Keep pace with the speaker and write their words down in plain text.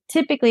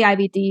typically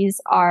IVDs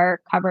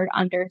are covered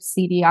under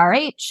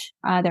CDRH.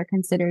 They're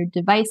considered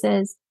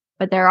devices,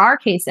 but there are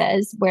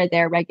cases where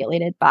they're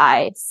regulated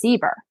by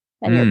CBER,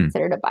 and you're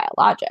considered a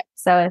biologic.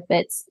 So if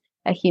it's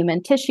a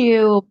human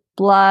tissue,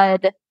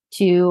 blood,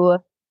 to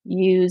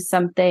use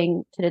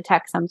something to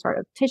detect some sort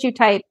of tissue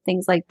type,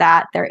 things like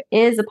that, there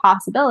is a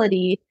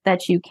possibility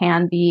that you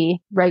can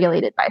be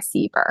regulated by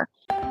CBER.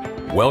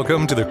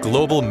 Welcome to the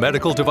Global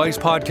Medical Device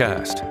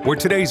Podcast, where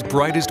today's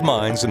brightest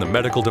minds in the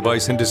medical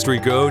device industry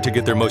go to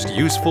get their most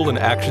useful and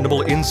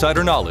actionable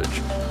insider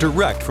knowledge,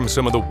 direct from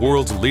some of the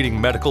world's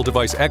leading medical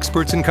device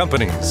experts and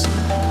companies.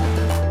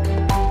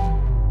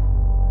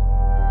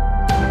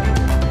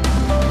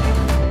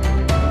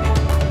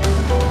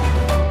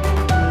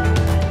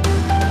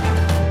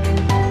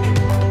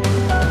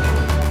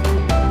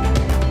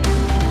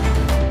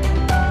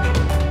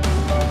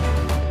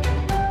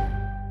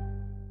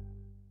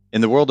 In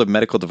the world of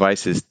medical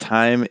devices,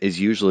 time is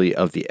usually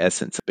of the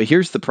essence. But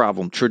here's the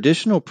problem.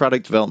 Traditional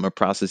product development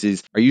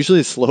processes are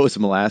usually as slow as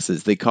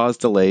molasses. They cause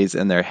delays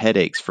and they're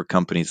headaches for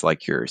companies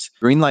like yours.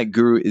 Greenlight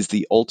Guru is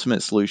the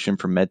ultimate solution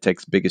for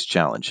medtech's biggest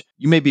challenge.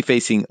 You may be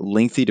facing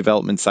lengthy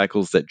development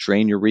cycles that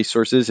drain your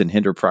resources and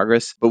hinder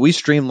progress, but we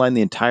streamline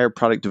the entire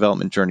product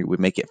development journey. We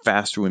make it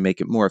faster, we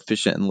make it more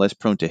efficient and less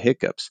prone to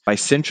hiccups. By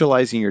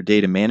centralizing your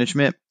data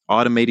management,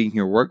 automating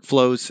your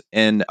workflows,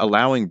 and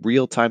allowing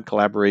real-time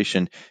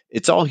collaboration,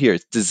 it's all here.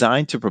 It's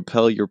designed to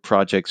propel your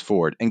projects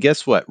forward. And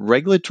guess what?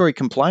 Regulatory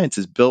compliance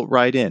is built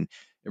right in.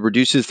 It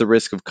reduces the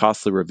risk of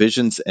costly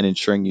revisions and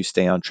ensuring you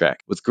stay on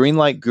track. With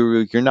Greenlight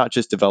Guru, you're not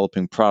just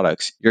developing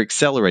products, you're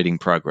accelerating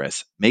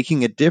progress,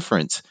 making a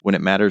difference when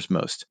it matters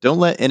most. Don't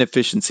let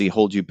inefficiency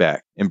hold you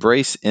back.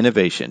 Embrace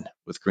innovation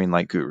with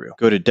Greenlight Guru.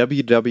 Go to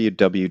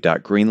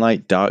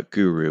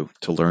www.greenlight.guru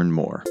to learn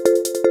more.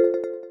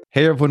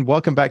 Hey, everyone.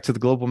 Welcome back to the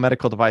Global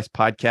Medical Device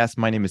Podcast.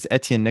 My name is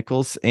Etienne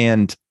Nichols,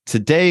 and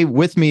today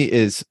with me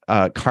is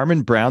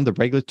Carmen Brown, the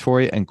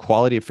Regulatory and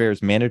Quality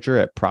Affairs Manager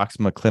at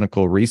Proxima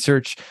Clinical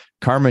Research.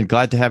 Carmen,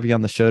 glad to have you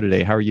on the show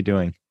today. How are you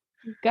doing?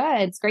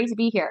 Good. It's great to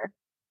be here.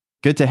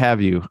 Good to have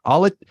you.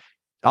 I'll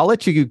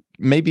let you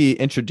maybe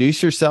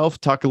introduce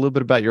yourself, talk a little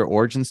bit about your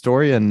origin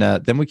story, and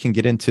then we can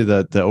get into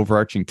the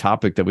overarching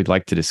topic that we'd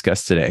like to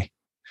discuss today.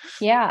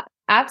 Yeah,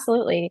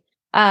 absolutely.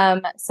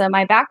 So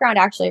my background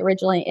actually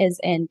originally is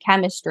in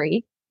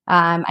chemistry.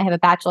 I have a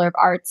Bachelor of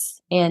Arts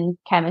in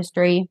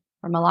chemistry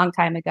from a long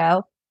time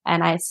ago,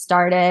 and I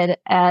started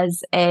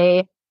as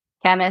a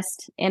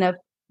chemist in a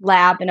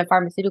lab in a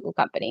pharmaceutical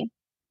company,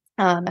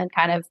 and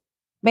kind of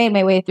made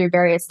my way through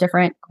various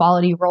different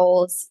quality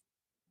roles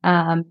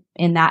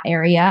in that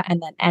area,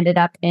 and then ended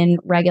up in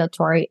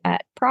regulatory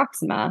at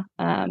Proxima.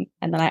 And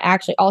then I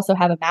actually also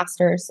have a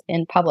master's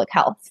in public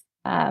health.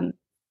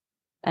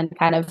 And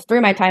kind of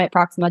through my time at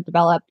Proxima,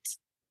 developed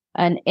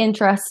an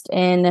interest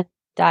in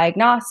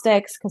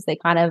diagnostics because they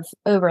kind of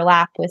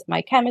overlap with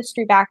my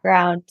chemistry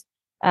background,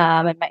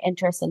 and my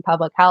interest in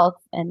public health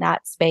in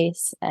that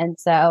space. And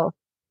so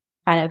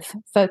kind of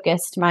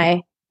focused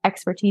my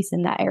expertise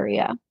in that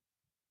area.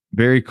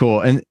 Very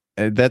cool. And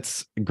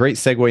that's a great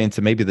segue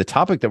into maybe the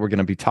topic that we're going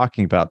to be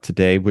talking about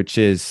today, which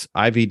is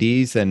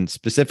IVDs and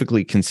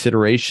specifically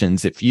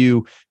considerations. If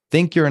you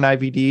think you're an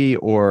IVD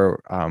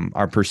or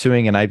are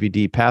pursuing an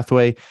IVD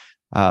pathway,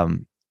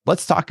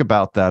 let's talk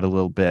about that a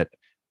little bit.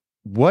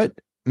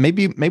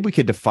 Maybe we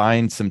could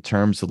define some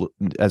terms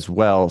as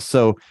well.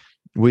 So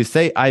we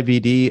say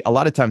IVD, a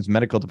lot of times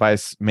medical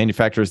device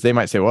manufacturers, they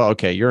might say, well,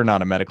 okay, you're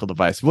not a medical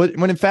device.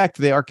 When in fact,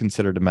 they are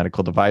considered a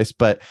medical device.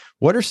 But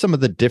what are some of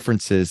the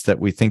differences that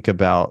we think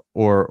about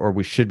or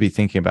we should be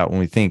thinking about when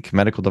we think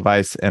medical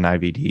device and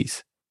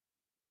IVDs?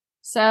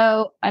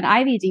 So an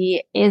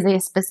IVD is a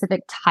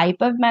specific type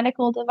of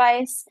medical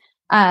device.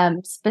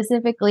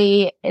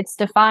 Specifically, it's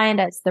defined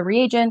as the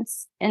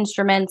reagents,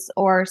 instruments,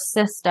 or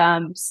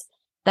systems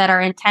that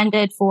are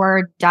intended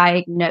for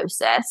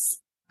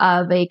diagnosis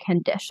of a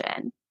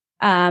condition.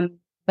 But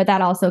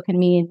that also can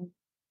mean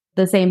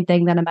the same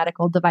thing that a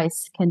medical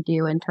device can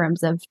do in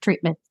terms of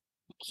treatment,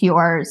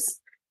 cures,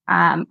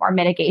 or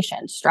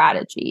mitigation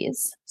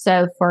strategies.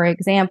 So, for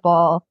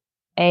example,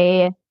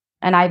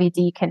 an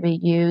IVD can be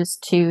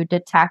used to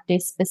detect a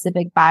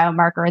specific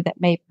biomarker that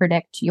may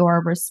predict your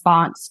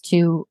response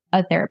to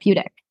a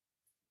therapeutic,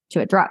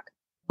 to a drug,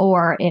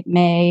 or it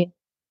may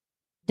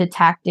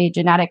detect a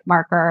genetic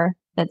marker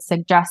that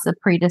suggests a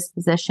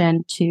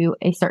predisposition to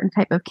a certain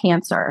type of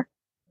cancer,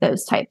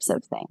 those types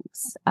of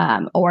things.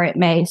 Or it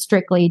may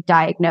strictly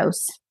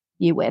diagnose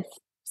you with,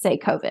 say,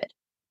 COVID.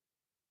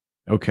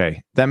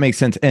 Okay, that makes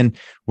sense. And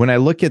when I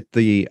look at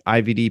the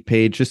IVD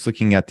page, just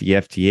looking at the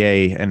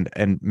FDA,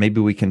 and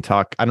maybe we can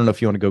talk, I don't know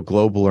if you want to go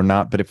global or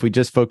not, but if we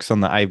just focus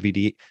on the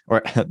IVD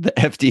or the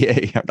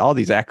FDA, all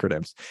these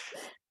acronyms.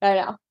 I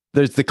know.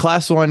 There's the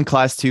class 1,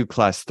 class 2,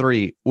 class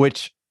 3,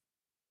 which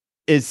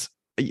is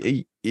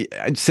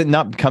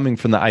not coming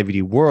from the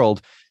IVD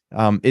world.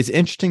 it's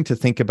interesting to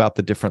think about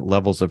the different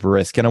levels of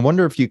risk. And I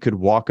wonder if you could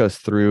walk us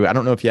through, I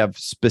don't know if you have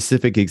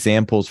specific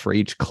examples for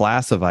each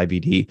class of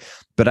IVD,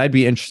 but I'd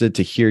be interested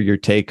to hear your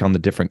take on the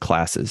different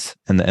classes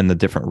and the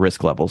different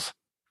risk levels.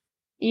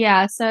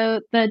 Yeah,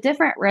 so the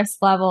different risk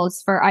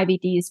levels for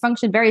IVDs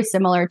function very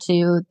similar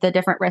to the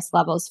different risk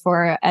levels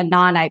for a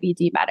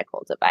non-IVD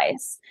medical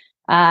device.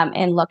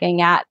 And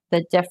looking at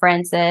the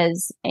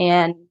differences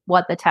in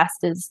what the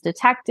test is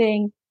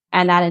detecting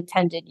and that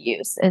intended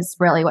use is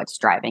really what's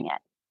driving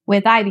it.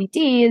 With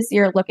IVDs,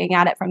 you're looking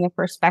at it from the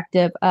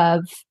perspective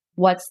of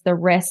what's the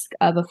risk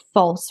of a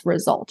false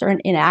result or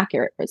an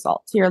inaccurate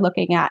result. So you're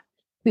looking at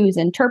who's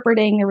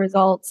interpreting the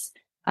results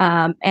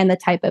and the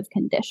type of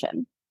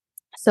condition.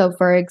 So,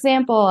 for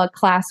example, a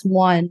class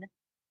 1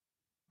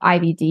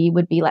 IVD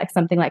would be like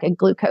something like a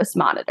glucose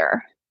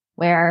monitor,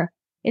 where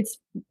it's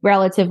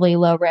relatively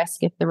low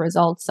risk if the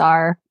results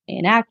are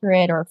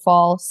inaccurate or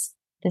false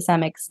to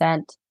some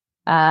extent.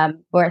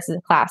 Whereas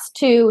in class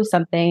 2,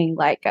 something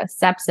like a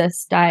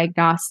sepsis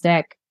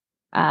diagnostic,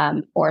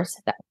 or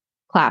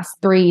class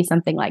 3,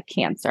 something like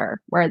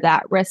cancer, where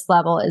that risk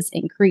level is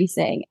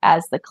increasing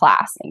as the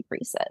class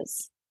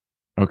increases.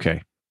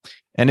 Okay.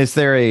 And is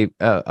there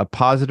a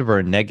positive or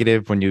a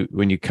negative when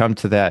you come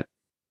to that,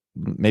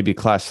 maybe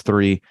class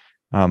 3?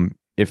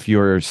 If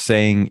you're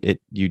saying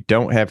you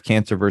don't have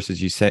cancer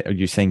versus are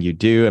you saying you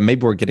do, and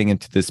maybe we're getting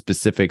into the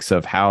specifics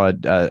of how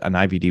an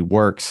IVD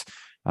works.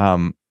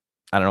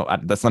 I don't know.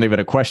 That's not even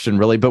a question,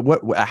 really. But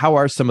how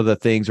are some of the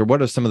things, or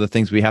what are some of the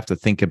things we have to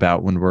think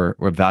about when we're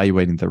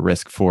evaluating the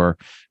risk for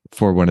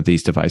one of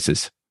these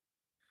devices?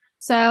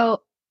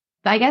 So,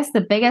 I guess the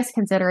biggest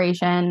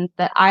consideration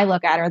that I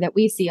look at, or that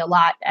we see a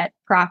lot at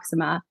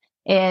Proxima,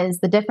 is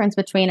the difference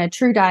between a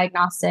true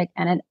diagnostic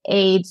and an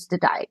aged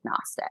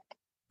diagnostic.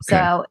 Okay.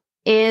 So,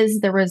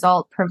 is the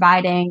result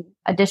providing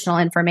additional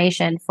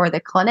information for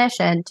the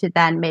clinician to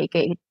then make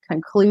a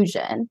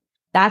conclusion?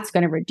 That's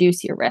going to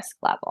reduce your risk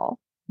level,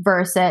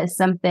 versus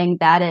something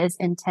that is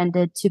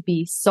intended to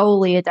be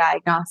solely a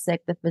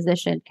diagnostic. The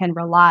physician can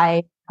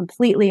rely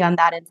completely on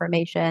that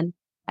information,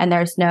 and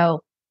there's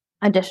no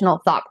additional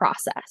thought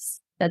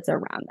process that's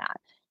around that.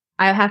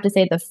 I have to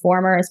say the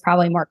former is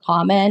probably more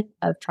common,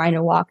 of trying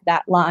to walk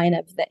that line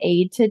of the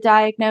aid to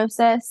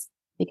diagnosis,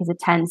 because it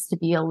tends to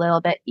be a little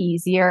bit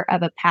easier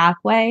of a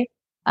pathway.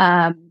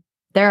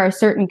 There are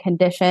certain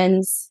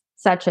conditions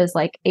such as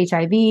like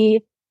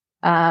HIV,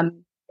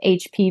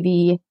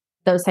 HPV,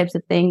 those types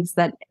of things,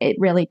 that it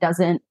really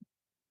doesn't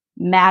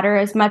matter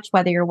as much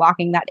whether you're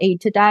walking that aid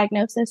to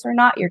diagnosis or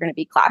not. You're going to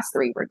be class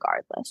 3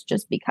 regardless,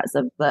 just because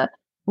of the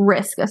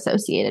risk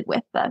associated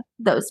with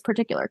those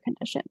particular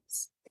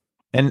conditions.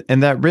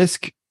 And that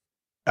risk,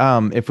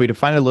 if we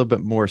define it a little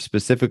bit more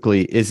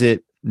specifically, is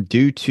it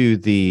due to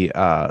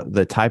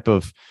the type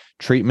of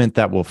treatment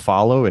that will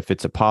follow? If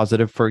it's a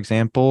positive, for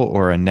example,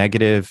 or a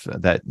negative,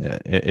 that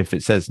if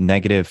it says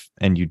negative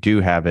and you do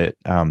have it,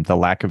 the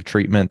lack of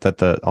treatment,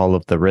 that all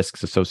of the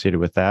risks associated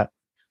with that?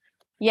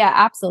 Yeah,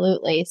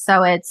 absolutely.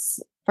 So it's,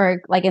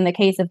 for like in the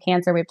case of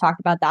cancer, we've talked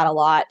about that a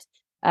lot.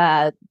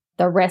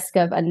 The risk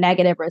of a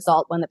negative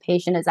result when the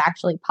patient is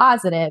actually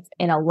positive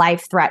in a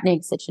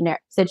life-threatening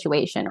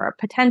situation, or a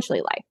potentially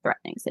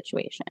life-threatening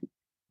situation.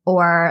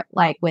 Or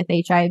like with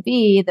HIV,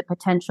 the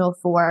potential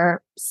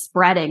for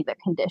spreading the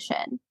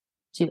condition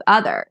to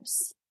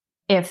others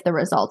if the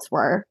results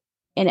were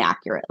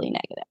inaccurately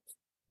negative.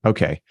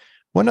 Okay.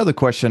 One other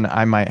question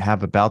I might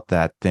have about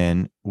that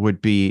then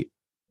would be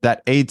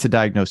that aid to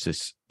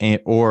diagnosis,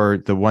 or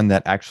the one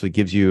that actually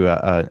gives you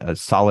a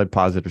solid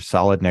positive,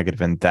 solid negative,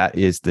 and that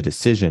is the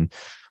decision.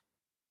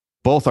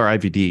 Both are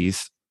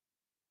IVDs.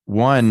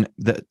 One,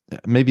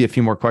 maybe a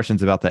few more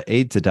questions about the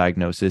aid to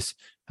diagnosis.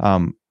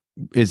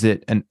 Is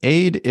it an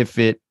aid if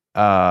it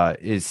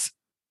is?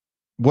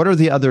 What are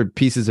the other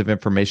pieces of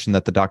information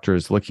that the doctor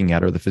is looking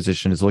at, or the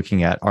physician is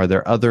looking at? Are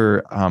there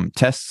other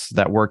tests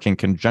that work in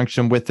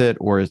conjunction with it,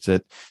 or is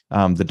it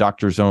the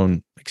doctor's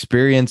own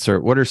experience,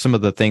 or what are some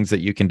of the things that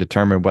you can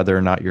determine whether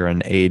or not you're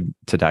an aid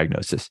to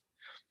diagnosis?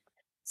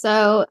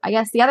 So I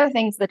guess the other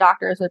things the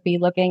doctors would be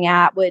looking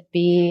at would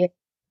be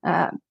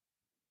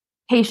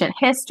patient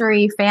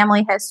history,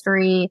 family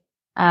history,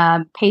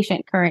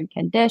 patient current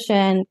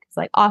condition. Because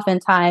like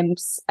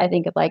oftentimes, I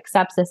think of like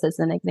sepsis as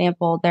an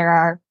example, there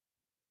are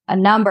a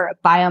number of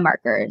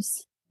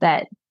biomarkers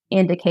that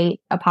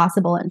indicate a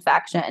possible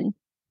infection.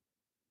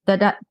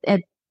 The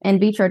in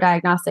vitro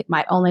diagnostic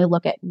might only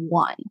look at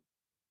one.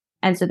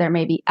 And so there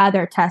may be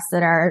other tests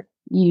that are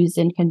used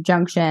in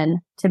conjunction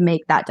to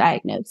make that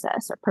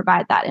diagnosis or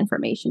provide that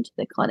information to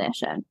the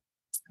clinician.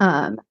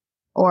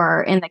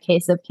 Or in the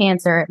case of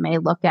cancer, it may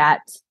look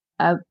at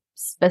a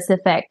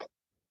specific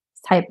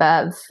type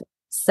of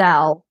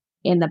cell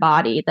in the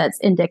body that's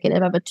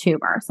indicative of a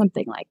tumor,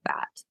 something like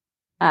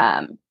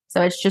that.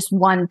 So it's just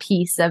one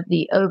piece of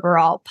the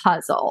overall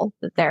puzzle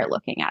that they're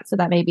looking at. So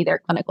that may be their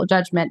clinical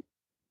judgment,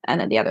 and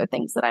then the other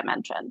things that I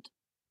mentioned.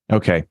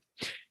 Okay.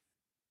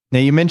 Now,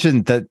 you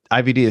mentioned that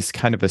IVD is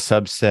kind of a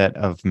subset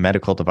of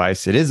medical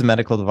device. It is a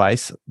medical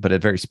device, but a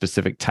very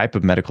specific type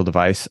of medical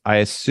device. I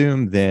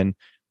assume then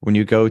when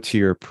you go to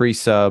your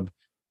pre-sub,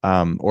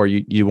 or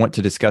you want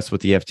to discuss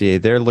with the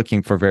FDA, they're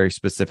looking for very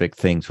specific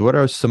things. What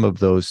are some of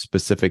those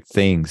specific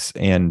things,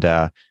 and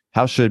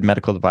how should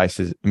medical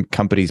devices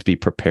companies be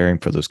preparing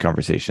for those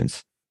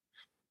conversations?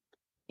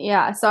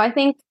 Yeah, so I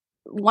think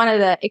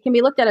it can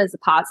be looked at as a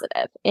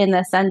positive in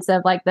the sense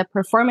of like the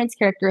performance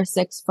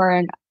characteristics for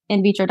an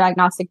in vitro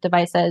diagnostic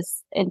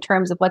devices in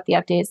terms of what the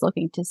FDA is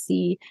looking to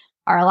see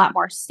are a lot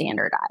more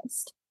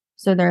standardized.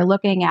 So they're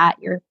looking at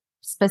your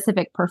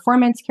specific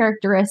performance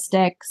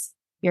characteristics,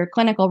 your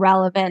clinical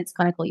relevance,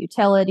 clinical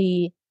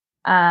utility,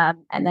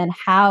 and then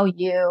how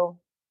you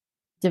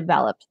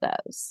developed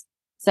those.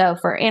 So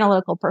for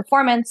analytical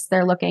performance,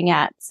 they're looking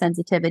at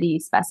sensitivity,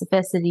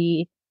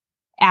 specificity,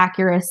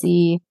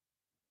 accuracy,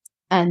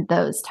 and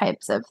those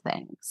types of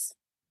things.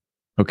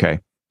 Okay.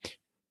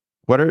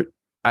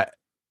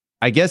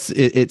 I guess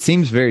it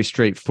seems very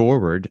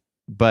straightforward,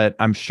 but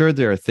I'm sure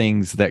there are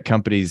things that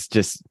companies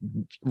just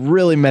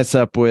really mess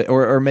up with,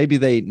 or maybe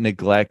they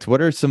neglect.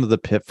 What are some of the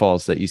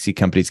pitfalls that you see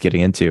companies getting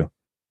into?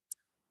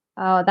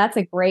 Oh, that's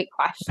a great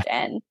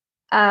question.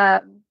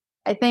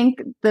 I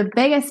think the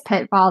biggest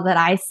pitfall that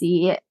I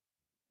see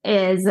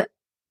is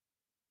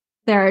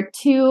there are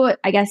two,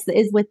 I guess,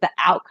 is with the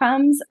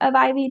outcomes of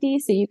IVD.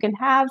 So you can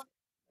have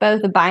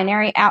both a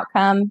binary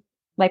outcome,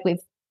 like we've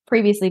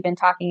previously been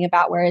talking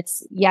about, where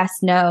it's yes,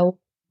 no,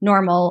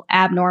 normal,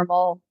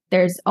 abnormal.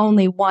 There's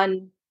only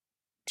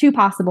two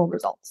possible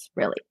results,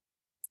 really.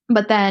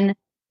 But then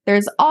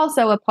there's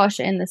also a push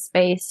in the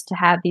space to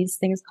have these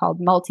things called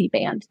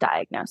multi-band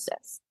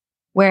diagnosis,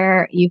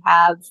 where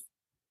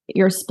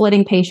you're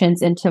splitting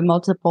patients into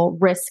multiple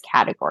risk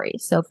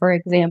categories. So, for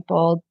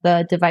example,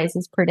 the device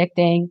is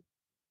predicting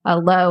a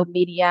low,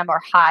 medium,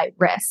 or high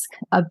risk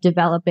of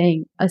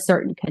developing a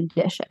certain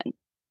condition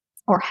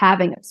or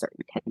having a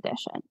certain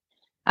condition.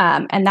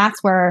 And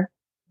that's where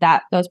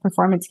those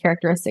performance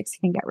characteristics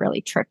can get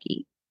really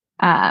tricky.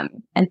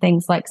 And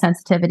things like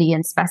sensitivity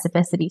and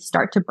specificity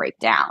start to break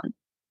down.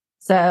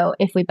 So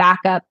if we back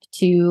up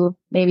to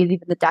maybe even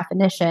the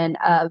definition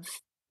of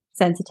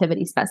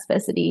sensitivity,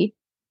 specificity,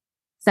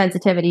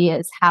 sensitivity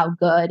is how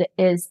good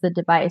is the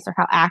device, or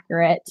how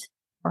accurate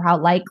or how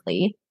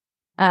likely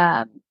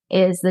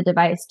is the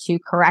device to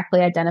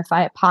correctly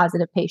identify a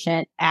positive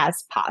patient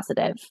as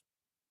positive.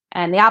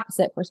 And the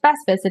opposite for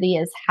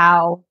specificity is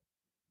how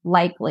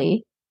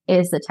likely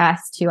is the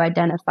test to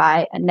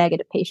identify a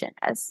negative patient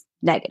as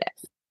negative.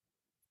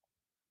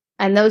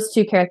 And those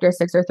two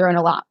characteristics are thrown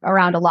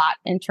around a lot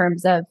in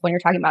terms of when you're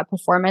talking about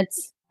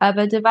performance of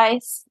a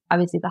device.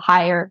 Obviously, the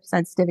higher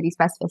sensitivity,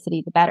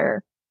 specificity, the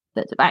better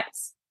the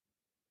device.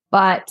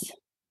 But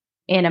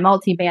in a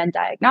multi-band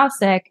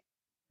diagnostic,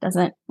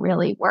 doesn't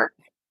really work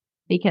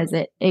because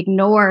it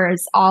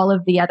ignores all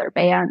of the other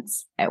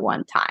bands at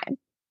one time.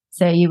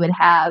 So you would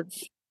have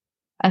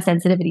a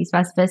sensitivity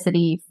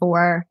specificity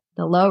for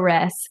the low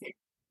risk,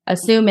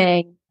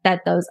 assuming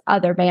that those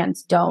other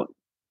bands don't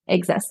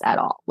exist at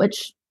all,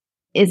 which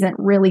isn't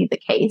really the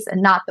case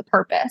and not the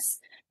purpose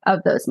of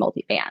those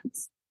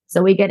multi-bands.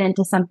 So we get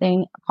into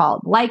something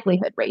called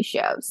likelihood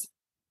ratios,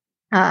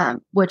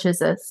 which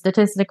is a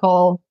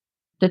statistical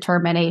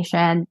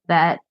determination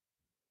that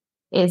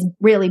is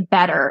really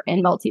better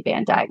in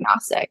multi-band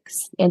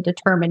diagnostics in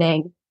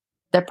determining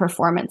the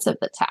performance of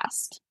the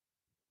test.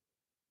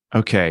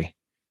 Okay.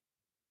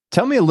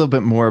 Tell me a little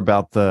bit more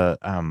about the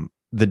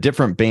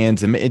different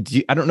bands. And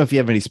I don't know if you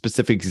have any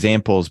specific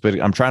examples,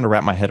 but I'm trying to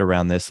wrap my head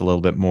around this a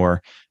little bit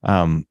more.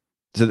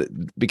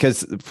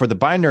 Because for the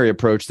binary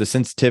approach, the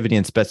sensitivity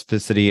and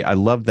specificity, I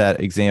love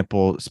that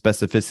example.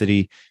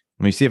 Specificity,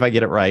 let me see if I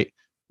get it right.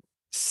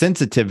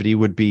 Sensitivity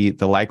would be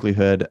the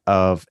likelihood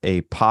of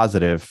a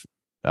positive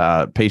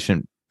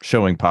patient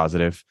showing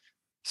positive,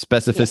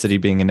 specificity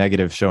being a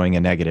negative showing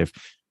a negative.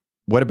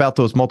 What about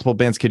those multiple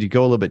bands? Could you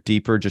go a little bit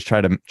deeper? Just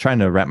trying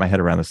to wrap my head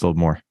around this a little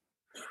more.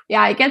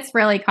 Yeah, it gets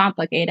really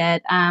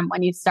complicated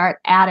when you start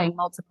adding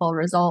multiple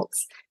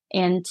results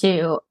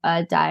into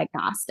a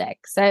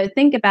diagnostic. So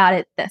think about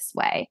it this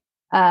way.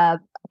 A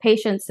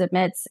patient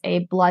submits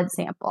a blood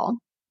sample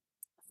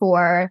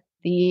for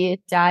the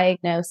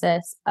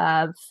diagnosis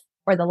of,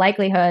 or the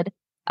likelihood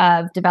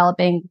of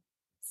developing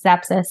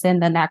sepsis in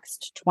the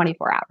next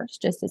 24 hours,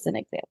 just as an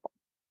example.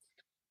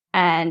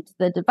 And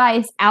the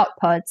device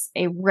outputs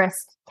a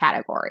risk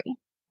category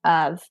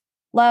of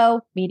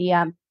low,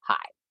 medium, high.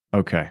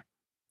 Okay.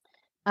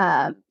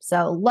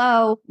 So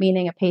low,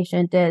 meaning a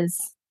patient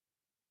is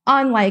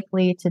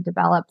unlikely to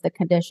develop the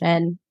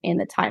condition in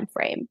the time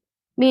frame.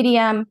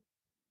 Medium,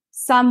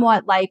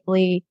 somewhat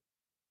likely.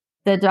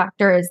 The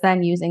doctor is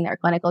then using their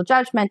clinical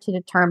judgment to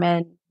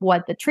determine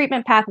what the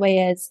treatment pathway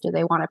is. Do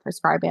they want to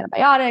prescribe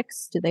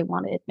antibiotics? Do they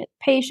want to admit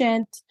the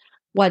patient?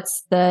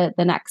 What's the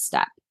next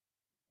step?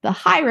 The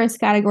high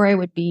risk category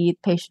would be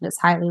the patient is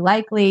highly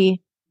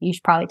likely. You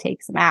should probably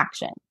take some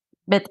action.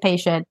 Admit the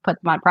patient, put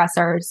them on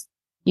pressors,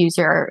 use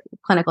your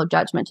clinical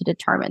judgment to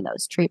determine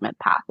those treatment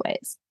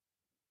pathways.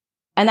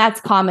 And that's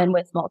common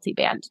with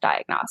multi-band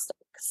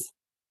diagnostics.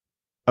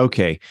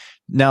 Okay.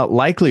 Now,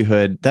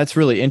 likelihood, that's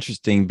really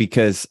interesting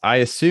because I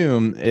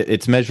assume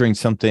it's measuring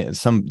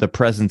the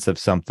presence of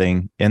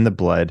something in the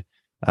blood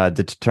to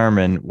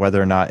determine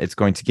whether or not it's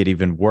going to get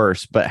even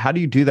worse. But how do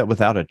you do that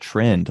without a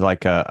trend,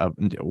 like a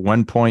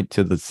 1 point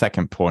to the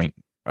second point,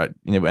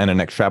 and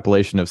an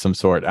extrapolation of some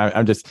sort?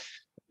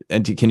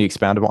 Can you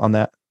expound on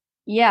that?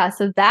 Yeah,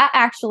 so that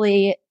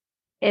actually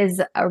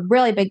is a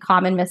really big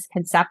common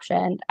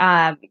misconception.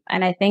 And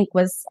I think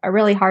was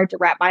really hard to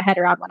wrap my head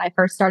around when I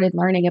first started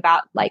learning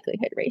about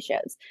likelihood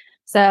ratios.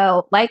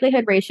 So,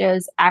 likelihood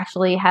ratios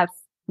actually have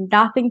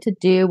nothing to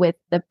do with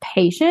the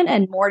patient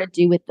and more to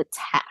do with the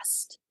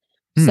test.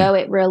 Hmm. So,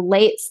 it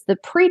relates the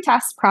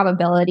pre-test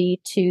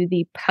probability to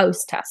the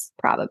post-test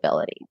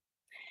probability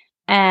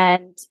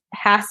and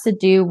has to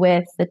do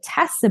with the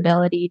test's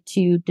ability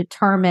to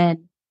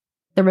determine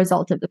the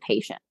result of the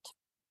patient.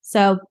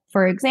 So,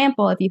 for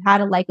example, if you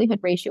had a likelihood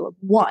ratio of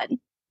 1,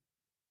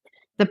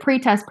 the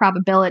pretest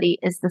probability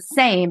is the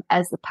same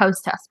as the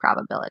post-test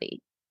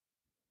probability.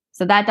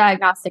 So that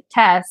diagnostic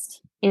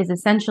test is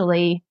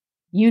essentially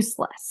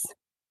useless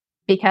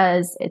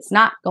because it's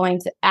not going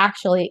to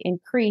actually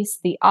increase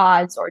the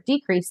odds or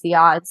decrease the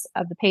odds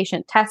of the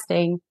patient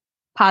testing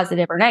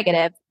positive or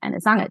negative, and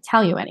it's not going to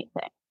tell you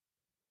anything.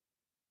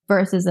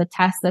 Versus a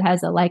test that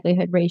has a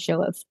likelihood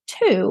ratio of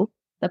 2,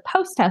 the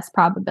post-test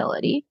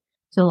probability,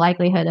 so the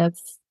likelihood of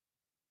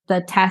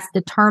the test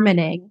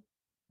determining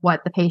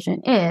what the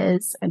patient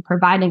is and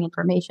providing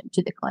information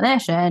to the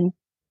clinician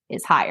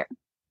is higher.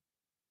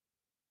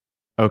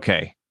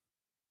 Okay.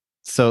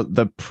 So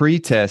the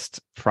pretest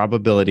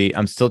probability,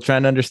 I'm still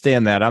trying to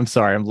understand that. I'm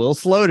sorry, I'm a little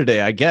slow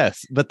today, I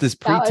guess. But this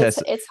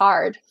pretest, No, it's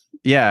hard.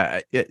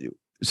 yeah.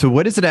 So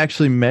what is it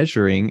actually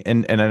measuring?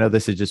 And I know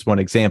this is just one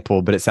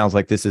example, but it sounds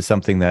like this is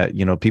something that,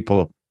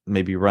 people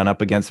maybe run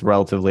up against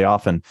relatively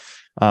often.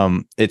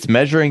 It's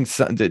measuring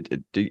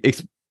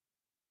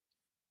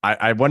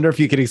I wonder if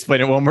you could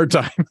explain it one more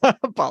time.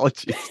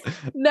 Apologies.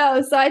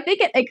 No, so I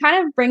think it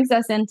kind of brings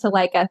us into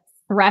like a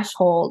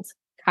threshold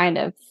kind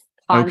of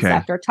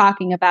concept or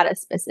talking about a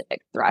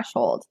specific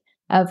threshold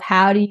of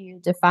how do you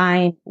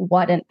define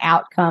what an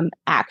outcome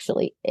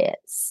actually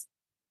is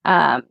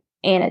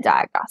in a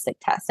diagnostic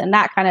test. And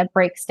that kind of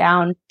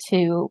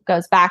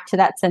goes back to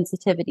that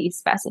sensitivity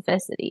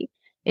specificity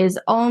is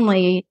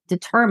only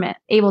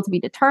able to be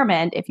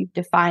determined if you've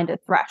defined a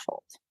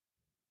threshold.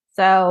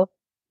 So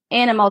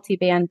in a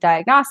multi-band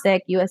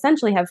diagnostic, you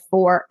essentially have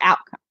 4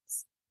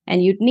 outcomes,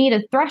 and you'd need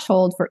a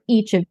threshold for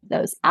each of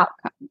those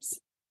outcomes.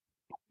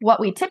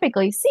 What we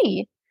typically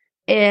see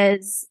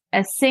is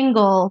a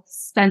single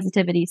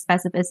sensitivity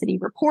specificity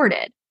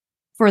reported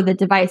for the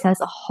device as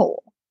a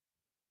whole,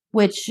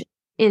 which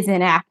is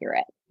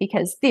inaccurate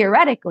because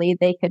theoretically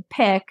they could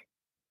pick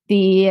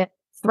the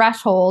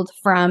threshold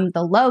from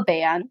the low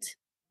band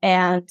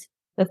and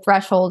the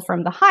threshold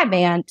from the high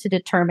band to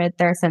determine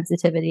their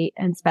sensitivity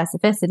and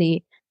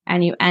specificity,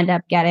 and you end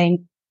up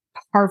getting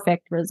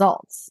perfect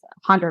results,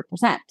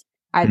 100%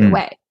 either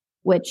way,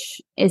 which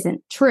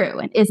isn't true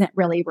and isn't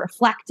really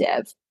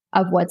reflective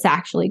of what's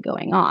actually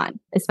going on,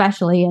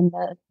 especially in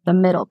the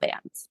middle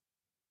bands.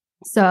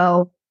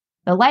 So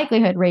the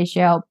likelihood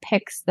ratio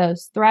picks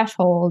those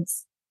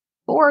thresholds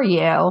for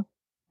you,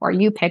 or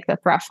you pick the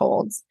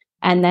thresholds,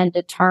 and then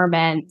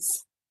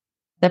determines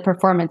the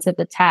performance of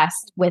the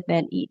test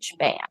within each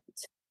band.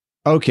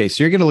 Okay,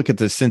 so you're going to look at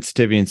the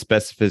sensitivity and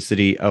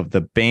specificity of the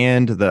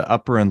band, the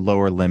upper and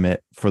lower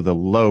limit for the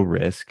low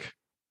risk,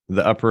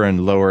 the upper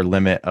and lower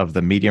limit of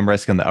the medium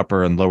risk, and the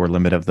upper and lower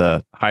limit of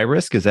the high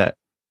risk. Is that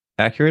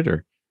accurate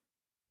or?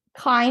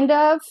 Kind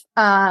of.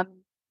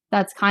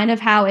 That's kind of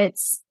how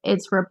it's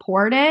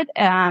reported.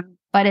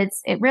 But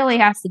it really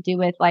has to do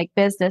with like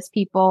business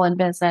people and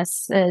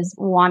businesses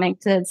wanting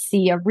to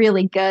see a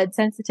really good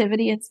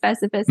sensitivity and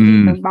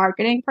specificity for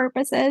marketing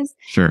purposes.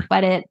 Sure.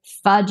 But it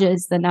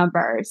fudges the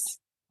numbers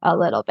a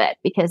little bit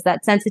because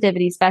that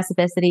sensitivity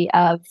specificity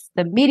of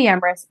the medium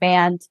risk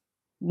band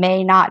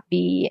may not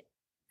be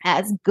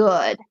as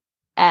good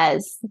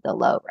as the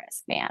low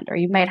risk band, or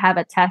you might have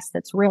a test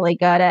that's really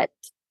good at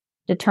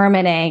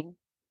determining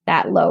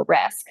that low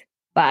risk,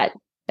 but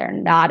they're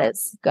not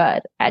as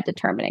good at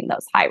determining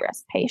those high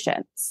risk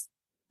patients.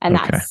 And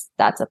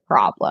that's a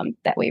problem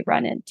that we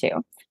run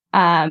into.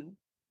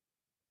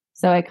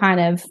 So it kind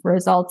of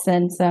results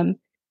in some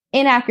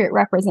inaccurate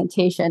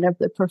representation of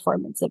the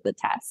performance of the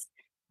test.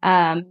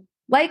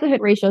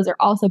 Likelihood ratios are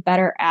also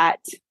better at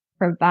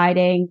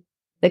providing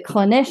the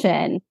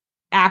clinician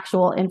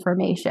actual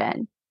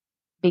information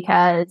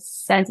because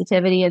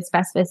sensitivity and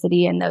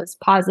specificity and those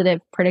positive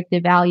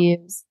predictive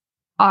values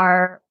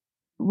are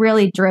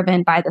really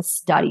driven by the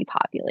study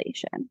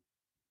population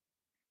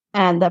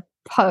and the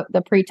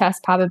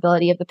pretest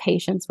probability of the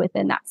patients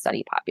within that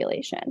study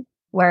population.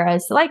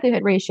 Whereas the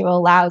likelihood ratio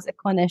allows a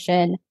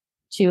clinician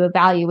to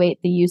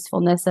evaluate the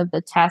usefulness of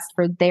the test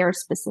for their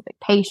specific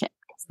patient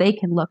because they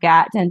can look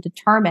at and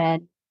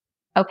determine,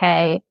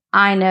 okay,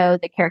 I know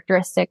the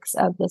characteristics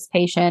of this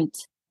patient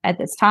at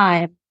this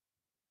time.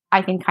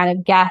 I can kind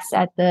of guess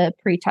at the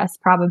pretest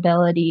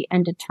probability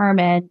and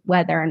determine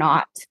whether or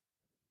not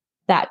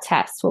that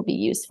test will be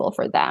useful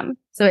for them.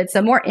 So it's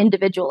a more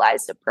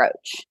individualized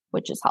approach,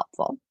 which is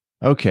helpful.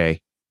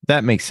 Okay,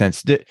 that makes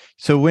sense.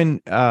 So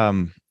when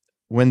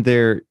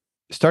they're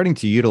starting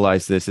to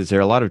utilize this, is there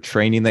a lot of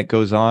training that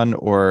goes on,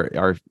 or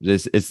are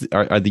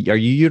you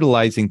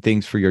utilizing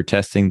things for your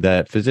testing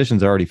that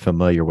physicians are already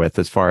familiar with,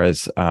 as far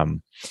as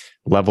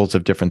levels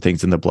of different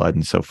things in the blood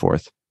and so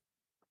forth?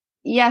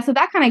 Yeah, so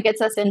that kind of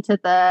gets us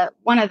into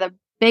one of the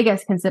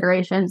biggest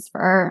considerations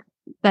for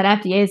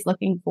that FDA is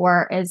looking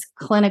for is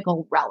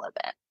clinical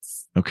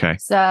relevance. Okay.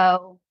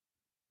 So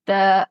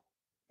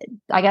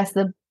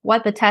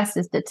what the test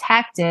is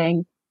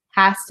detecting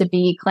has to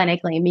be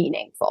clinically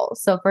meaningful.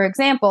 So for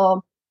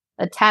example,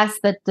 a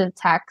test that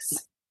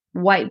detects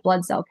white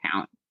blood cell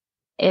count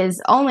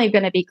is only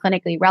going to be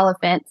clinically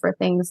relevant for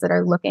things that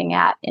are looking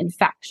at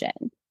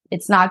infection.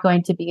 It's not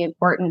going to be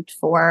important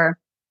for,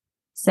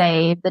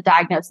 say, the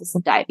diagnosis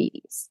of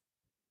diabetes.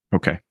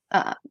 Okay.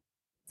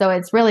 So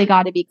it's really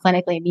got to be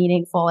clinically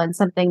meaningful and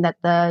something that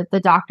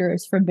the doctor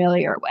is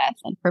familiar with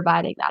and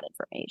providing that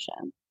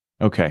information.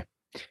 Okay.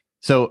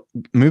 So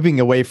moving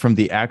away from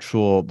the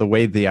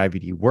way the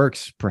IVD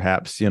works,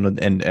 perhaps,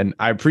 and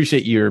I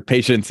appreciate your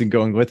patience in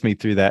going with me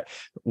through that.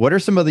 What are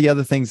some of the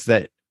other things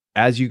that,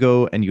 as you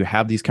go and you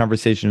have these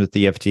conversations with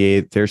the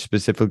FDA, they're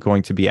specifically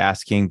going to be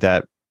asking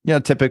that,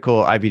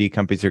 typical IVD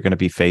companies are going to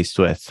be faced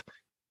with?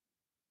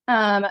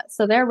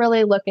 So they're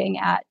really looking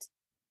at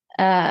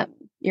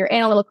your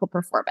analytical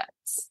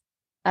performance.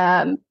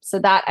 So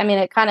that,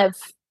 it kind of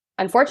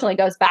unfortunately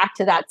goes back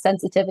to that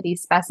sensitivity,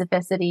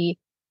 specificity,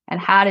 and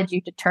how did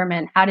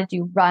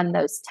you run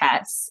those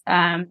tests?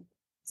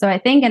 So I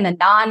think in the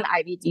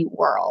non-IVD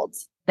world,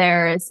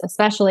 there's,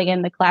 especially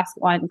in the class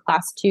 1,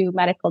 class 2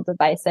 medical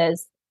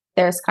devices,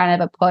 there's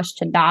kind of a push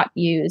to not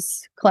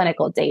use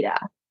clinical data.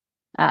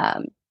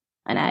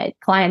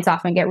 Clients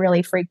often get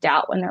really freaked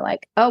out when they're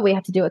like, oh, we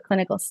have to do a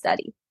clinical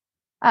study.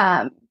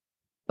 But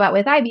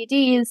with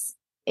IVDs,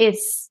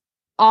 it's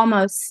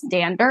almost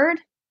standard,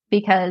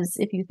 because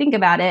if you think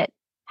about it,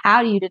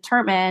 how do you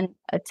determine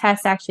a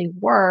test actually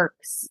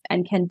works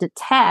and can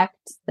detect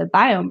the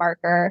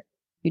biomarker?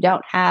 You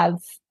don't have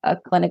a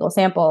clinical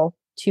sample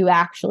to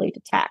actually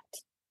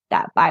detect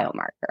that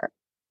biomarker.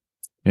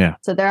 Yeah.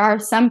 So there are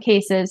some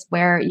cases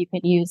where you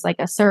can use like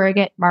a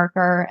surrogate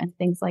marker and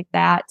things like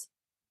that.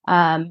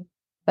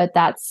 But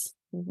that's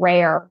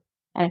rare.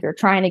 And if you're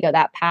trying to go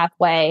that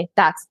pathway,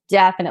 that's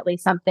definitely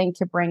something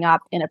to bring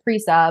up in a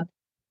pre-sub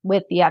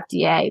with the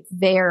FDA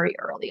very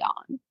early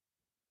on.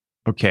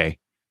 Okay.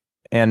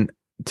 And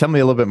tell me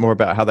a little bit more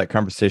about how that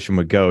conversation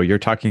would go. You're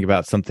talking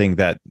about something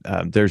that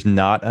there's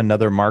not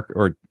another mark,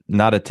 or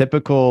not a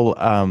typical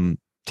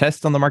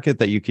test on the market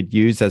that you could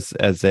use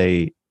as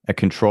a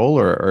control,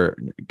 or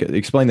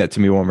explain that to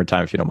me one more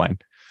time, if you don't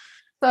mind.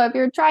 So if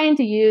you're trying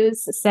to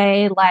use,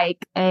 say,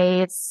 like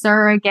a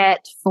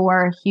surrogate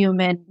for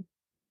human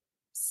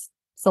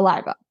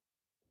saliva,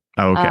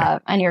 okay,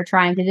 and you're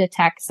trying to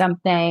detect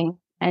something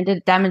and to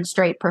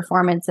demonstrate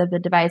performance of the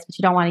device, but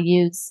you don't want to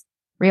use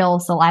real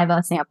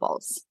saliva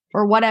samples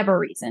for whatever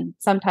reason.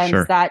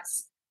 Sometimes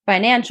that's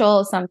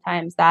financial,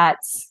 sometimes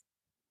that's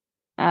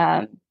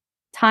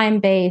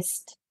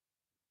time-based,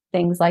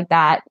 things like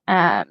that.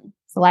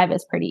 Saliva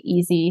is pretty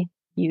easy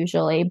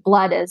usually.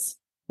 Blood is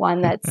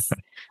one that's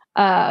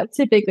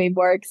typically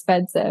more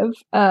expensive.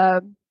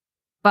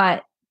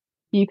 But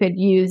you could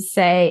use,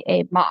 say,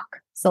 a mock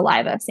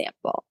saliva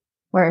sample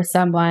where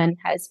someone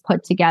has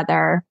put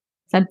together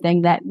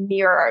something that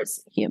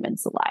mirrors human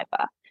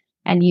saliva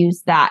and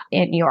use that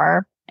in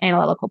your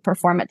analytical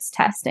performance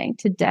testing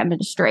to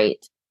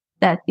demonstrate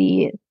that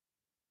the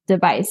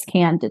device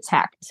can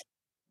detect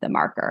the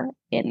marker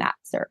in that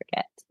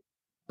surrogate.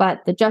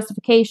 But the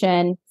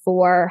justification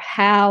for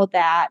how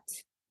that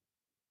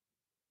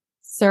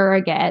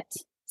surrogate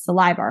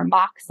saliva or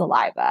mock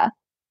saliva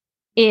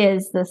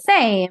is the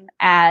same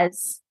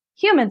as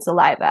human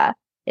saliva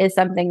is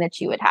something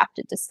that you would have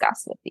to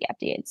discuss with the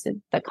FDA. So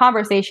the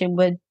conversation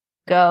would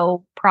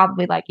go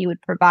probably like you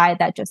would provide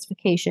that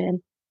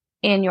justification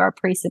in your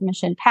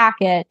pre-submission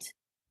packet,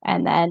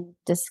 and then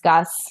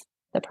discuss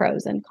the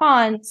pros and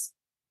cons,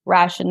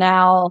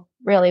 rationale,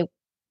 really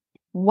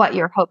what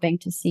you're hoping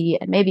to see,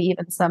 and maybe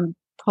even some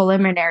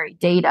preliminary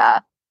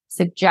data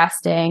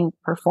suggesting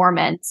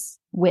performance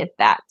with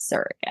that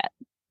surrogate.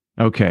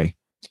 Okay.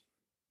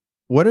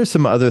 What are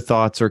some other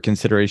thoughts or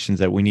considerations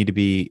that we need to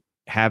be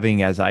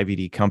having as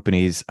IVD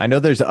companies? I know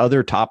there's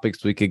other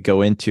topics we could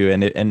go into,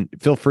 and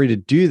feel free to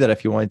do that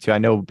if you wanted to. I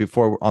know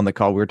before on the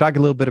call, we were talking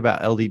a little bit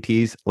about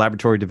LDTs,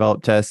 laboratory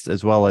developed tests,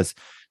 as well as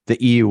the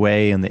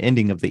EUA and the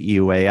ending of the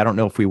EUA. I don't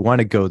know if we want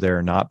to go there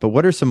or not, but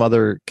what are some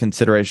other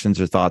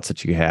considerations or thoughts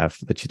that you have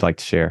that you'd like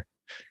to share?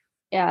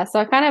 Yeah,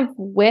 so kind of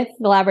with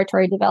the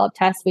laboratory developed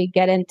tests, we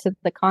get into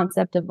the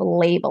concept of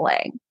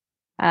labeling.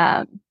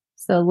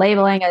 So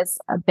labeling is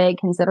a big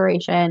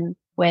consideration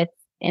with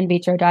in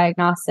vitro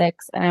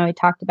diagnostics. I know we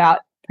talked about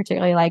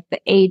particularly like the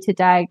aid to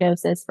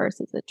diagnosis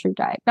versus the true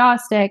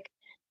diagnostic.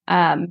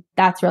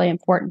 That's really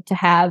important to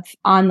have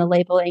on the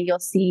labeling. You'll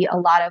see a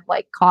lot of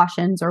like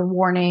cautions or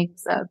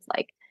warnings of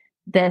like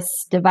this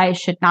device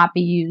should not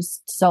be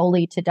used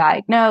solely to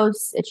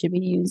diagnose. It should be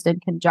used in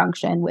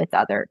conjunction with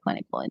other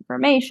clinical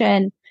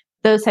information.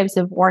 Those types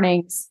of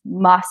warnings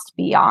must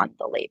be on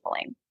the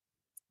labeling.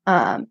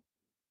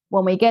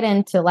 When we get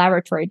into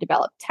laboratory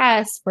developed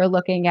tests, we're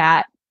looking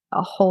at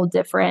a whole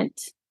different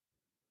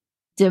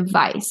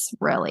device,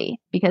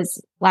 really,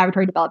 because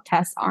laboratory developed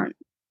tests aren't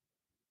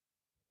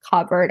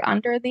covered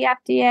under the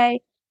FDA.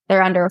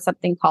 They're under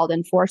something called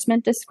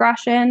enforcement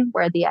discretion,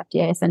 where the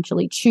FDA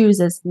essentially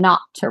chooses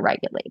not to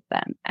regulate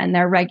them. And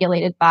they're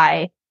regulated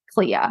by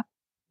CLIA,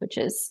 which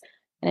is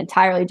an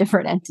entirely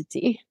different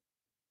entity.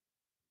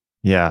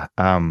 Yeah.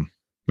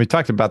 We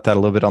talked about that a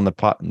little bit on the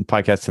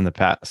podcast in the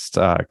past,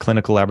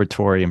 clinical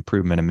laboratory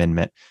improvement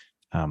amendment.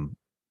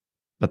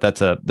 But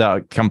that's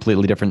a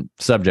completely different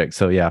subject.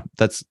 So yeah,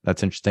 that's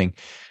interesting.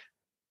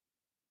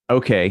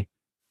 Okay.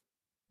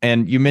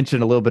 And you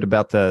mentioned a little bit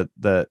about the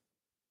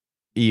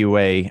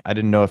EUA. I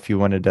didn't know if you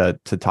wanted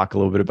to talk a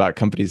little bit about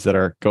companies that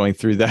are going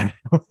through that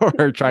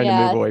or trying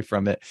to move away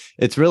from it.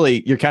 It's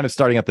really, you're kind of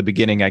starting at the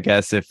beginning, I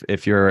guess,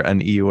 if you're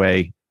an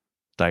EUA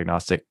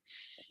diagnostic.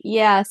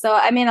 Yeah. So,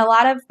 I mean, a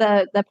lot of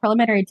the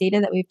preliminary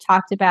data that we've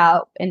talked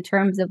about in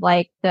terms of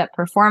like the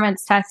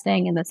performance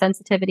testing and the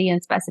sensitivity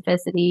and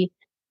specificity,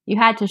 you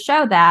had to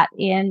show that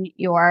in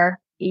your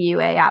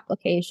EUA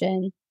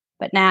application.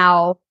 But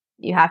now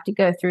you have to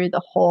go through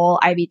the whole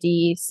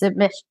IVD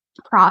submission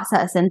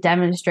process and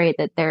demonstrate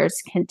that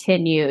there's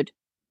continued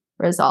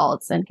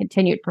results and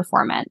continued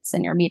performance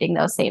and you're meeting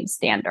those same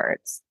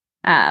standards.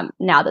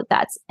 Now that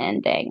that's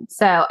ending.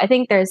 So I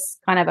think there's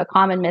kind of a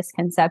common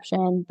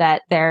misconception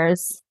that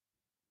there's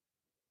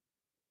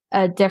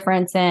a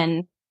difference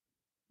in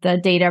the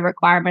data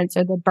requirements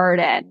or the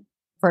burden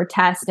for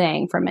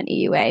testing from an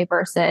EUA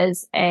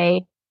versus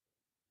an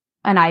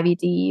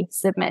IVD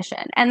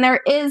submission. And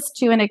there is,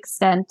 to an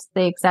extent,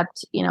 they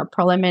accept,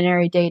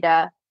 preliminary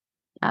data.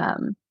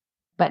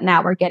 But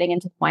now we're getting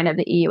into the point of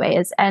the EUA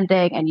is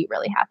ending and you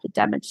really have to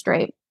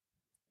demonstrate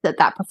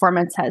that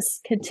performance has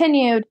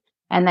continued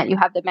and that you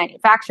have the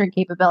manufacturing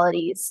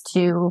capabilities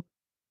to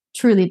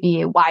truly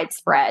be a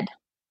widespread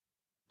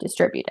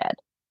distributed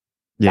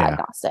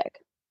diagnostic.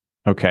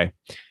 Okay.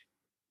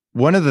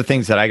 One of the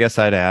things that I guess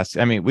I'd ask,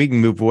 I mean, we can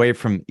move away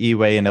from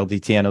EUA and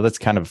LDT. I know that's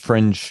kind of a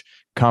fringe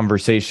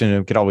conversation and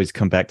we could always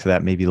come back to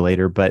that maybe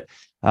later, but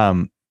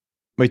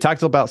we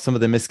talked about some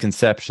of the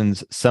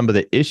misconceptions, some of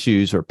the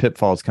issues or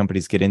pitfalls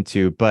companies get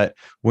into. But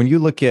when you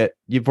look at,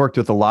 you've worked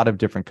with a lot of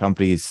different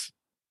companies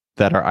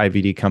that are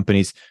IVD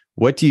companies.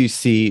 What do you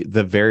see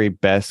the very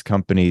best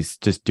companies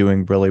just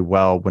doing really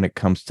well when it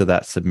comes to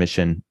that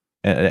submission?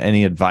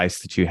 Any advice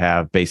that you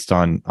have based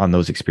on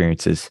those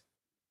experiences?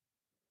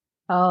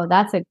 Oh,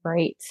 that's a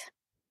great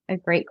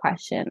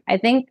question. I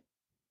think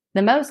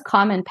the most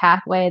common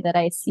pathway that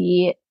I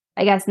see,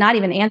 I guess not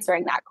even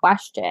answering that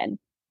question,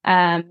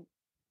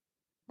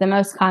 the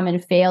most common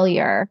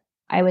failure,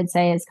 I would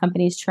say, is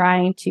companies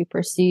trying to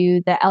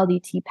pursue the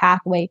LDT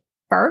pathway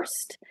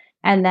first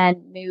and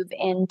then move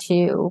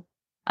into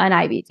an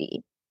IVD.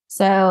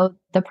 So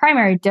the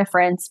primary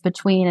difference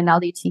between an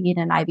LDT and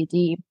an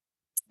IVD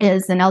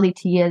is an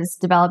LDT is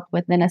developed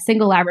within a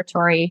single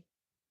laboratory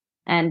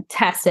and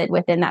tested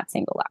within that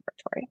single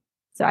laboratory.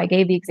 So I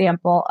gave the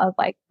example of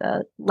like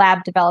the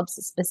lab develops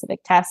a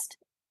specific test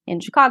in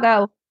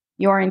Chicago.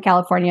 You're in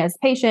California as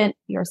a patient.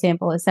 Your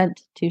sample is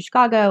sent to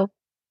Chicago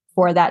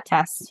for that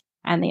test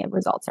and the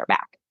results are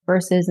back,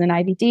 versus an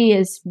IVD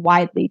is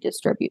widely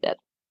distributed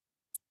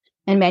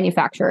and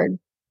manufactured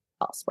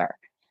elsewhere.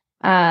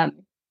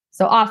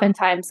 So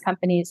oftentimes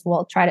companies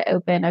will try to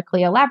open a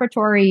CLIA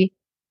laboratory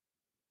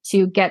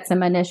to get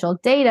some initial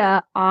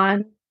data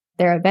on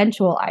their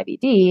eventual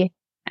IVD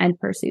and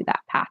pursue that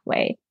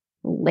pathway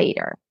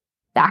later.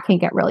 That can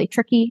get really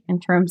tricky in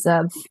terms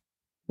of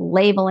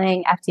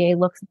labeling. FDA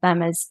looks at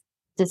them as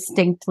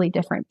distinctly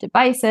different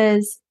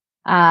devices.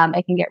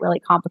 It can get really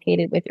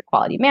complicated with your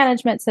quality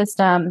management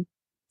system.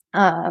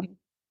 And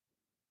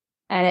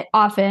it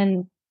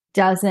often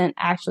doesn't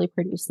actually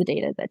produce the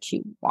data that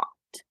you want.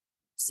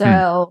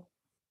 So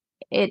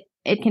it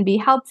can be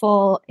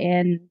helpful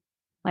in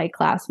like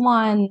class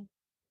 1,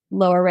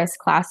 lower risk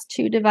class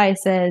 2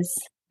 devices.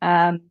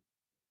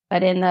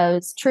 But in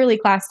those truly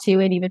class 2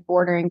 and even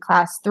bordering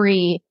class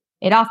 3,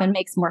 it often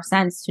makes more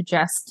sense to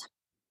just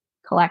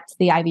collect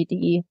the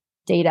IVD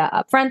data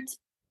upfront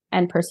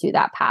and pursue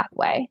that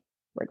pathway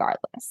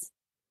regardless.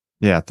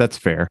 Yeah, that's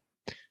fair.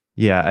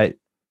 Yeah, I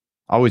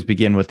always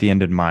begin with the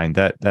end in mind.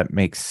 That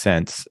makes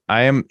sense.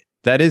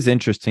 That is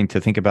interesting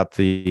to think about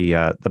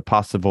the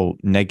possible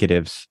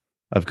negatives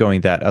of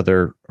going that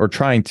other or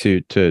trying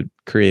to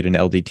create an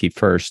LDT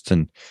first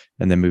and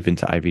then move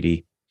into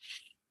IVD.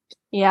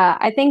 Yeah,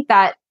 I think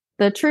that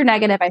the true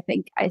negative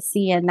I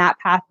see in that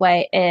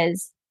pathway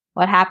is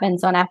what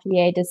happens when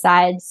FDA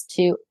decides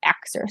to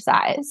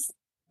exercise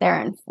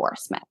their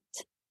enforcement.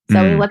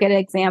 So we look at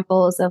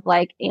examples of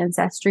like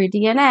Ancestry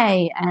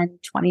DNA and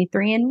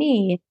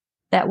 23andMe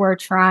that were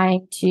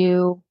trying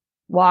to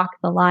walk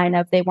the line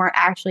of they weren't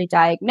actually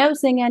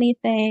diagnosing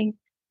anything.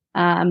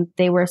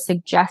 They were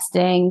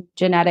suggesting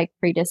genetic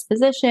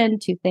predisposition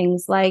to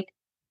things like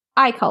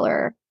eye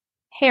color,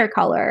 hair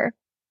color,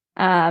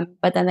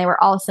 but then they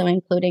were also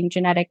including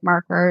genetic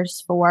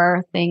markers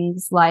for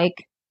things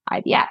like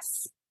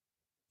IBS,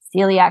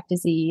 celiac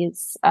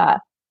disease,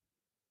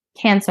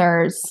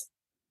 cancers,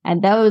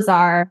 and those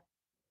are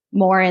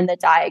more in the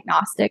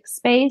diagnostic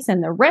space,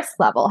 and the risk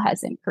level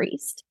has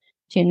increased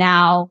to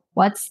now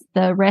what's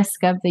the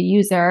risk of the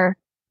user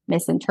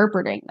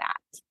misinterpreting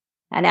that?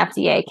 And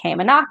FDA came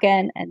a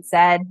knocking and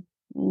said,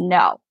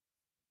 no,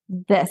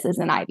 this is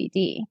an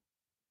IVD,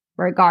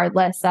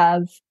 regardless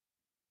of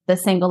the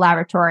single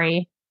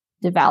laboratory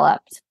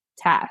developed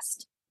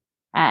test,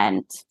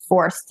 and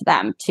forced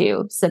them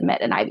to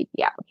submit an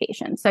IVD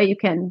application. So you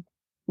can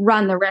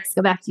run the risk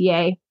of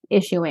FDA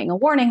issuing a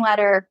warning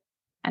letter,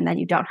 and then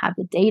you don't have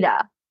the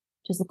data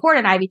to support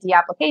an IVD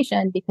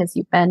application because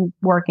you've been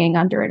working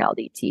under an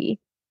LDT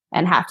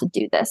and have to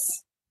do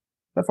this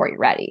before you're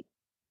ready.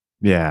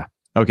 Yeah.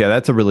 Okay.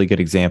 That's a really good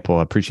example.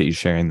 I appreciate you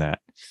sharing that.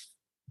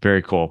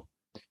 Very cool.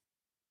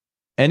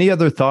 Any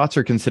other thoughts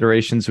or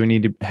considerations we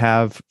need to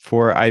have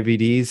for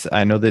IVDs?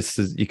 I know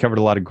you covered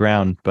a lot of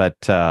ground,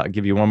 but I'll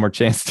give you one more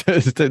chance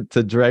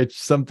to dredge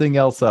something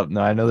else up.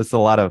 No, I know there's a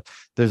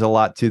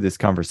lot to this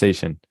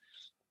conversation.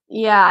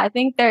 Yeah, I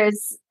think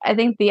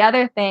the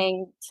other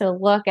thing to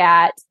look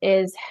at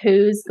is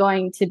who's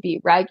going to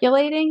be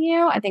regulating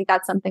you. I think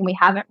that's something we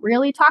haven't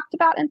really talked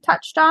about and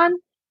touched on.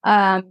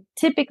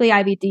 Typically,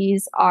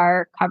 IVDs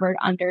are covered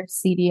under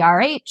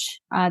CDRH.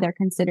 They're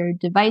considered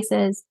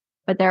devices,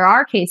 but there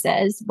are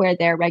cases where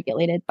they're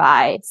regulated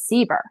by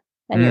CBER,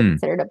 and you're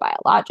considered a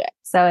biologic.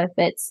 So if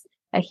it's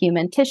a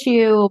human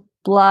tissue,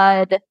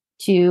 blood,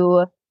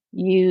 to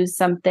use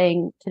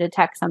something to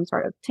detect some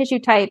sort of tissue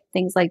type,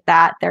 things like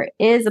that, there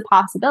is a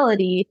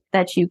possibility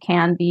that you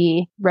can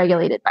be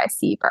regulated by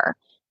CBER.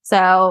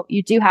 So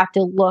you do have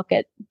to look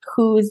at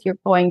who's you're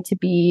going to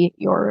be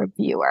your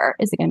reviewer.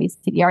 Is it going to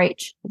be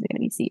CDRH? Is it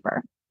going to be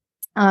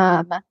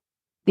CBER?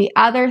 The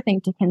other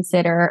thing to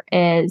consider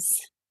is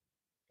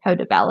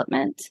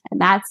co-development,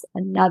 and that's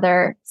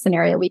another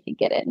scenario we could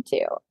get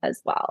into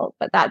as well.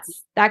 But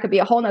that could be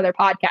a whole nother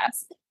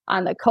podcast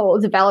on the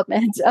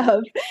co-development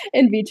of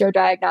in vitro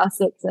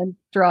diagnostics and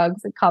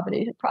drugs and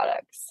combination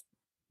products.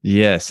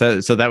 Yes. So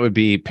that would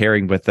be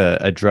pairing with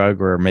a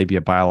drug or maybe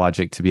a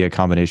biologic to be a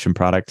combination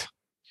product.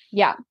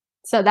 Yeah.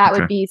 So that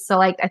would be,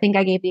 like, I think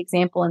I gave the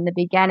example in the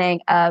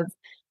beginning of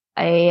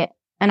an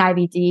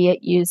IVD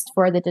used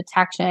for the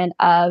detection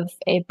of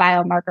a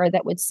biomarker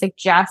that would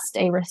suggest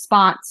a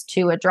response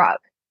to a drug.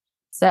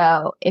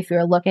 So if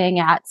you're looking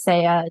at,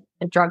 say, a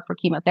drug for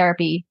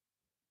chemotherapy,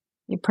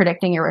 you're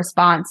predicting your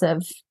response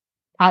of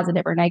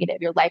positive or negative,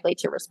 you're likely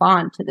to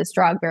respond to this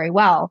drug very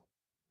well.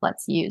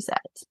 Let's use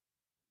it.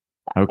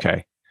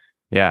 Okay.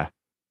 Yeah.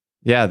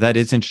 Yeah, that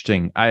is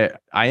interesting. I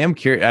am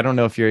curious. I don't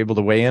know if you're able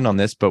to weigh in on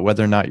this, but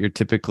whether or not you're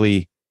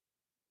typically,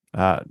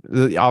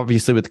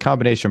 obviously with the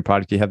combination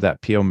product, you have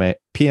that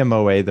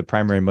PMOA, the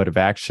primary mode of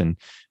action.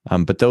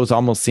 But those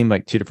almost seem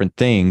like two different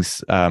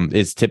things.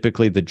 Is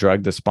typically the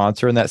drug the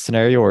sponsor in that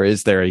scenario, or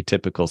is there a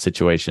typical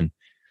situation?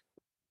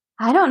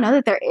 I don't know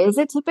that there is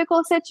a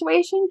typical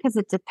situation because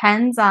it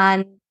depends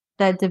on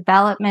the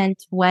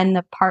development when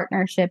the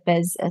partnership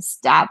is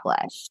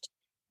established.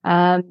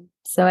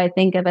 So I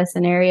think of a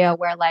scenario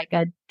where, like,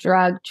 a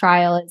drug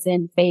trial is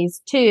in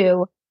phase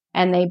 2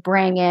 and they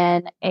bring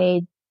in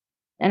an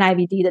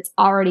IVD that's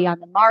already on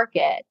the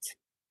market.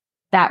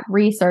 That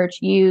research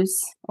use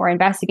or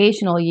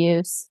investigational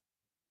use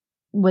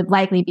would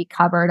likely be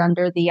covered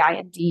under the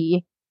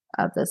IND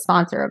of the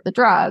sponsor of the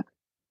drug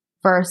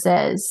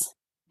versus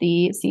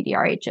the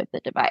CDRH of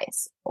the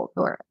device.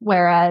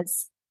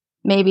 Whereas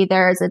maybe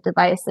there is a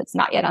device that's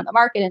not yet on the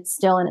market and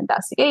still in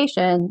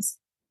investigations,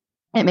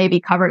 it may be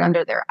covered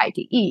under their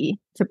IDE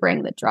to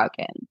bring the drug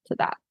into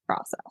that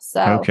process.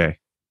 So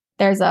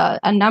there's a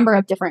number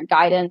of different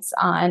guidance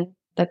on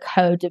the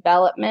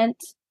co-development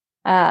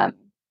of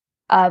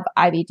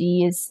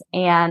IVDs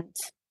and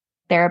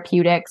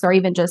therapeutics, or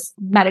even just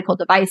medical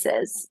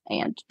devices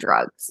and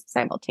drugs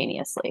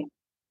simultaneously.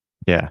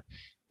 Yeah.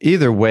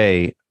 Either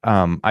way,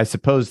 I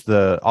suppose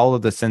all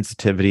of the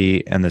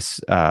sensitivity and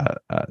this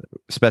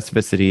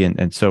specificity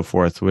and so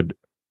forth would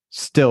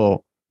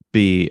still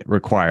be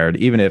required,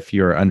 even if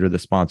you're under the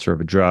sponsor of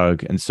a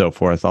drug and so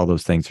forth. All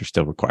those things are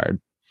still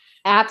required.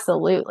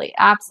 Absolutely.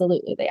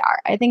 Absolutely, they are.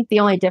 I think the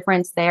only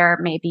difference there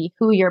may be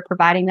who you're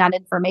providing that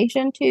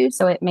information to.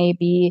 So it may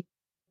be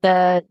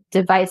the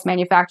device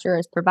manufacturer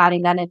is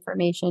providing that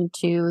information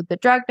to the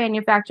drug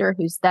manufacturer,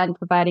 who's then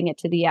providing it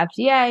to the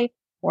FDA,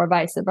 or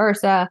vice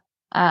versa.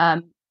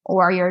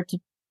 Or you're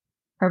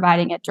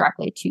providing it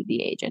directly to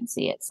the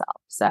agency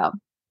itself. So,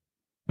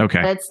 but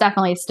it's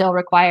definitely still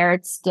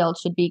required, still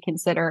should be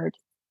considered.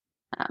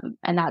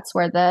 And that's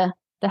where the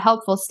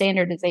helpful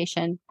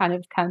standardization kind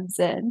of comes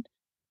in.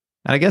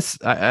 And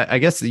I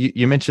guess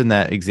you mentioned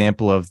that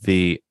example of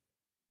the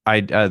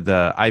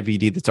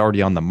IVD that's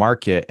already on the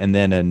market, and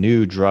then a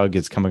new drug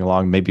is coming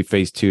along, maybe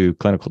phase 2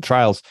 clinical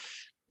trials,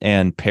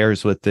 and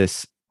pairs with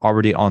this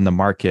already on the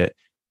market.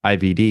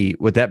 IVD.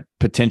 Would that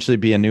potentially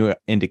be a new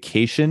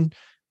indication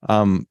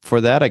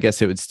for that? I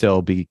guess it would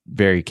still be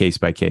very case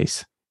by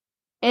case.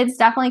 It's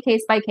definitely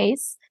case by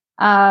case.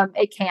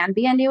 It can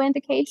be a new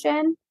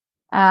indication.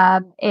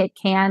 It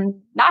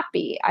can not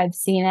be. I've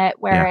seen it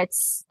where Yeah.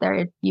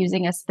 they're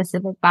using a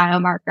specific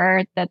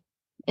biomarker that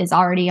is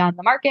already on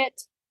the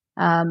market,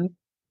 um,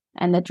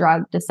 and the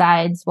drug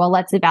decides, well,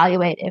 let's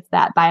evaluate if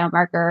that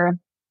biomarker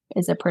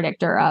is a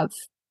predictor of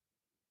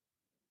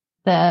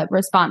the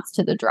response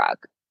to the drug.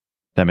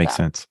 That makes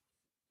So, sense.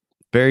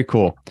 Very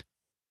cool.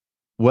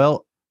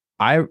 Well,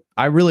 I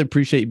really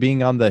appreciate you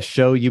being on the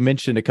show. You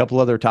mentioned a couple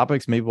other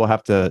topics. Maybe we'll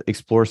have to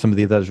explore some of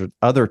the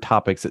other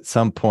topics at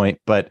some point.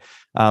 But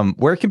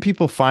where can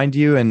people find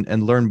you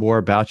and learn more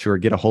about you or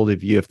get a hold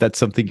of you if that's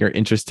something you're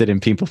interested in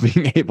people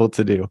being able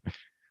to do?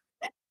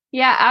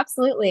 yeah,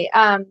 absolutely.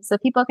 So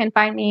people can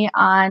find me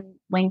on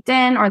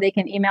LinkedIn or they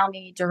can email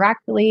me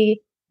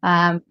directly.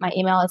 My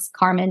email is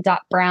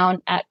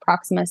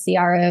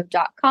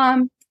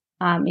carmen.brown@proximacro.com.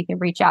 You can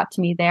reach out to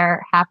me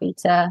there. Happy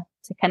to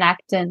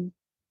connect, and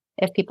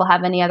if people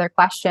have any other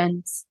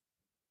questions.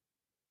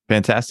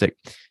 Fantastic.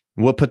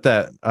 We'll put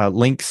the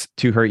links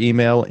to her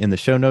email in the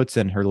show notes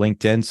and her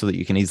LinkedIn so that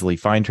you can easily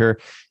find her.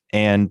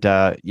 And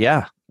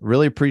yeah,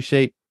 really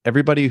appreciate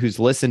everybody who's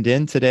listened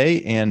in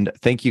today. And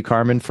thank you,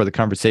 Carmen, for the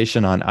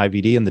conversation on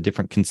IVD and the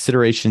different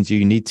considerations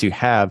you need to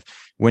have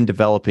when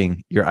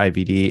developing your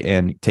IVD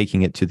and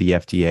taking it to the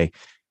FDA.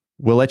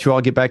 We'll let you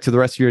all get back to the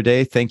rest of your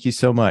day. Thank you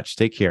so much.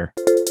 Take care.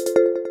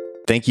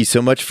 Thank you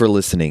so much for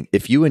listening.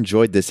 If you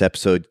enjoyed this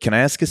episode, can I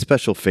ask a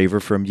special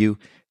favor from you?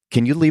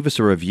 Can you leave us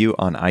a review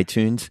on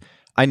iTunes?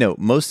 I know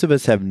most of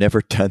us have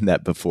never done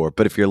that before,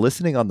 but if you're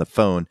listening on the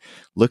phone,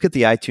 look at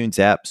the iTunes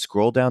app,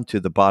 scroll down to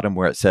the bottom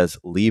where it says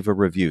leave a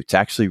review. It's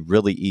actually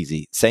really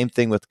easy. Same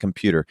thing with the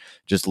computer.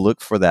 Just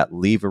look for that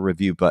leave a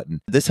review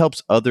button. This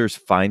helps others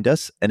find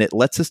us and it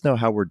lets us know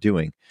how we're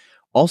doing.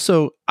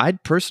 Also,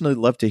 I'd personally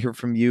love to hear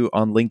from you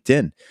on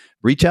LinkedIn.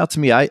 Reach out to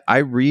me. I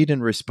read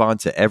and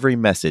respond to every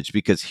message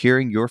because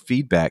hearing your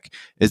feedback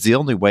is the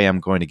only way I'm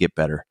going to get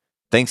better.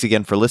 Thanks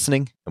again for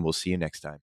listening, and we'll see you next time.